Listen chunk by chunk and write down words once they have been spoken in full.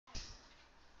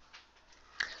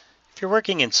If you're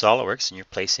working in SOLIDWORKS and you're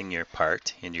placing your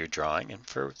part into your drawing and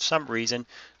for some reason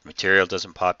the material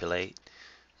doesn't populate,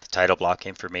 the title block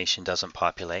information doesn't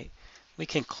populate, we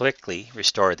can quickly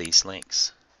restore these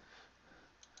links.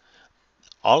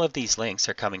 All of these links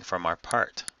are coming from our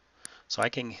part. So I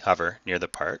can hover near the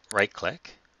part, right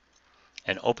click,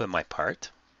 and open my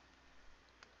part.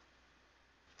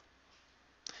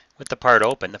 With the part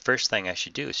open, the first thing I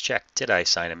should do is check, did I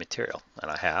assign a material?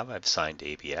 And I have. I've assigned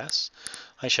ABS.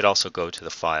 I should also go to the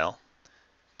File,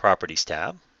 Properties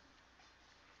tab,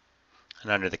 and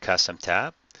under the Custom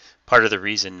tab, part of the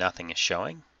reason nothing is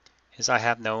showing is I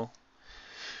have no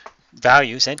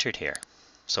values entered here.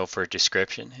 So for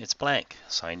description, it's blank.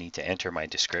 So I need to enter my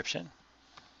description.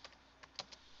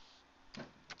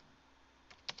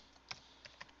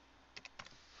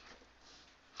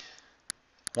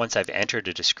 Once I've entered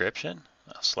a description,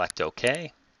 I'll select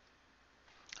OK.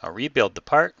 I'll rebuild the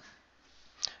part,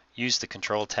 use the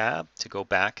Control tab to go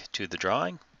back to the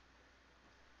drawing,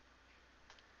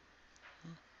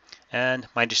 and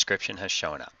my description has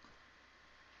shown up.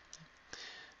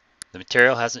 The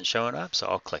material hasn't shown up, so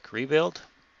I'll click Rebuild.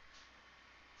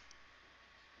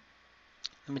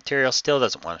 The material still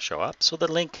doesn't want to show up, so the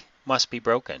link must be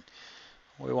broken.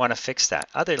 We want to fix that.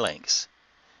 Other links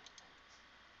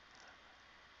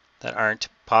that aren't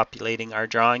populating our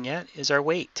drawing yet is our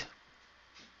weight.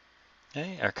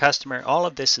 Okay, our customer, all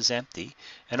of this is empty,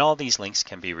 and all these links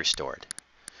can be restored.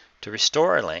 To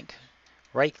restore a link,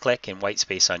 right-click in white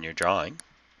space on your drawing,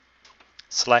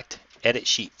 select Edit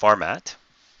Sheet Format,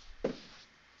 and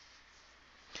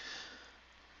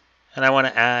I want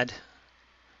to add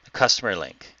the customer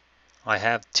link. I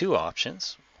have two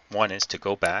options. One is to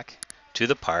go back to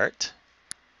the part,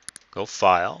 go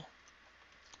File,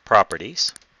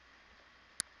 Properties,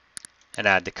 and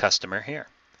add the customer here.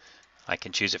 I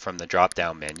can choose it from the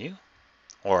drop-down menu,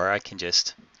 or I can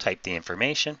just type the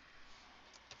information,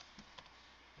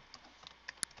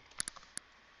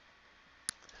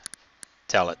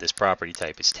 tell it this property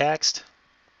type is text,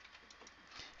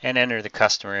 and enter the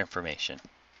customer information.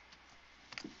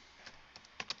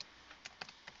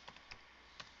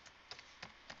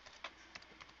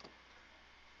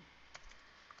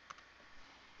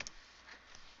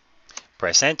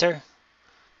 Press enter.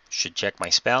 Should check my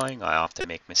spelling. I often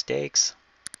make mistakes.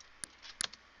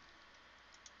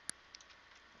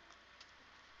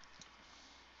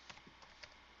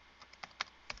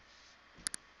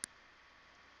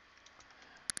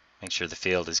 Make sure the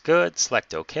field is good.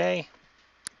 Select OK.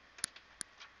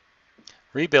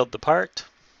 Rebuild the part.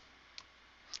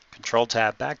 Control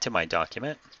tab back to my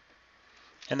document.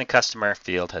 And the customer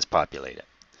field has populated.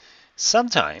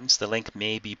 Sometimes the link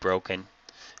may be broken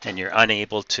and you're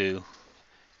unable to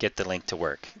get the link to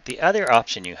work. The other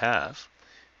option you have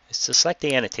is to select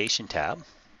the Annotation tab,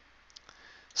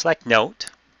 select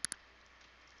Note,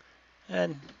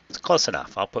 and it's close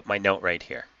enough. I'll put my note right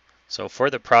here. So for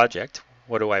the project,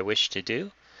 what do I wish to do?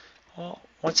 Well,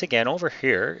 once again, over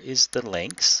here is the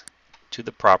links to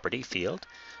the property field.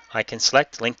 I can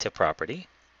select Link to Property,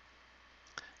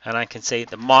 and I can say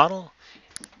the model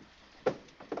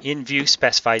in view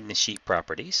specified in the sheet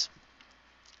properties.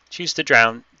 Choose the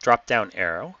drop-down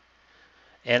arrow,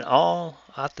 and all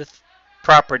of the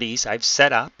properties I've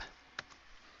set up,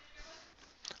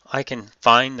 I can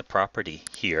find the property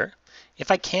here. If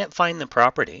I can't find the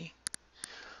property,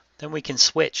 then we can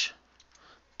switch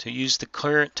to use the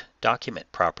current document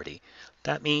property.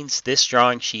 That means this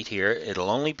drawing sheet here, it'll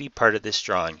only be part of this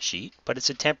drawing sheet, but it's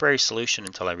a temporary solution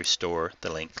until I restore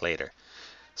the link later.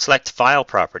 Select File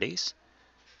Properties.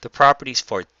 The properties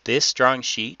for this drawing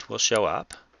sheet will show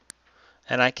up,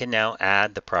 and I can now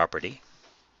add the property,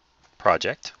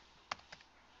 Project.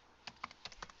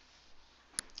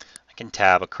 I can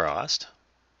tab across,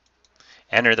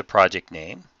 enter the project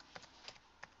name,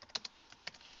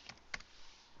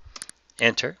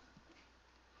 enter,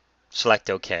 select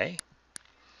OK,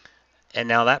 and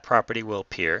now that property will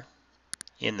appear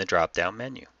in the drop-down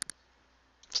menu.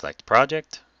 Select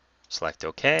Project, select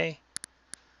OK.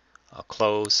 I'll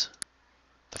close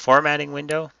the formatting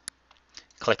window,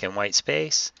 click in white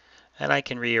space, and I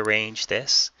can rearrange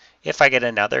this. If I get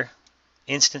another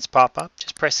instance pop up,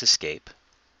 just press Escape.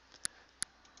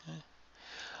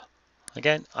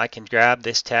 Again, I can grab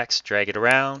this text, drag it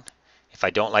around. If I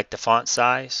don't like the font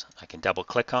size, I can double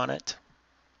click on it,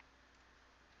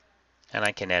 and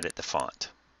I can edit the font.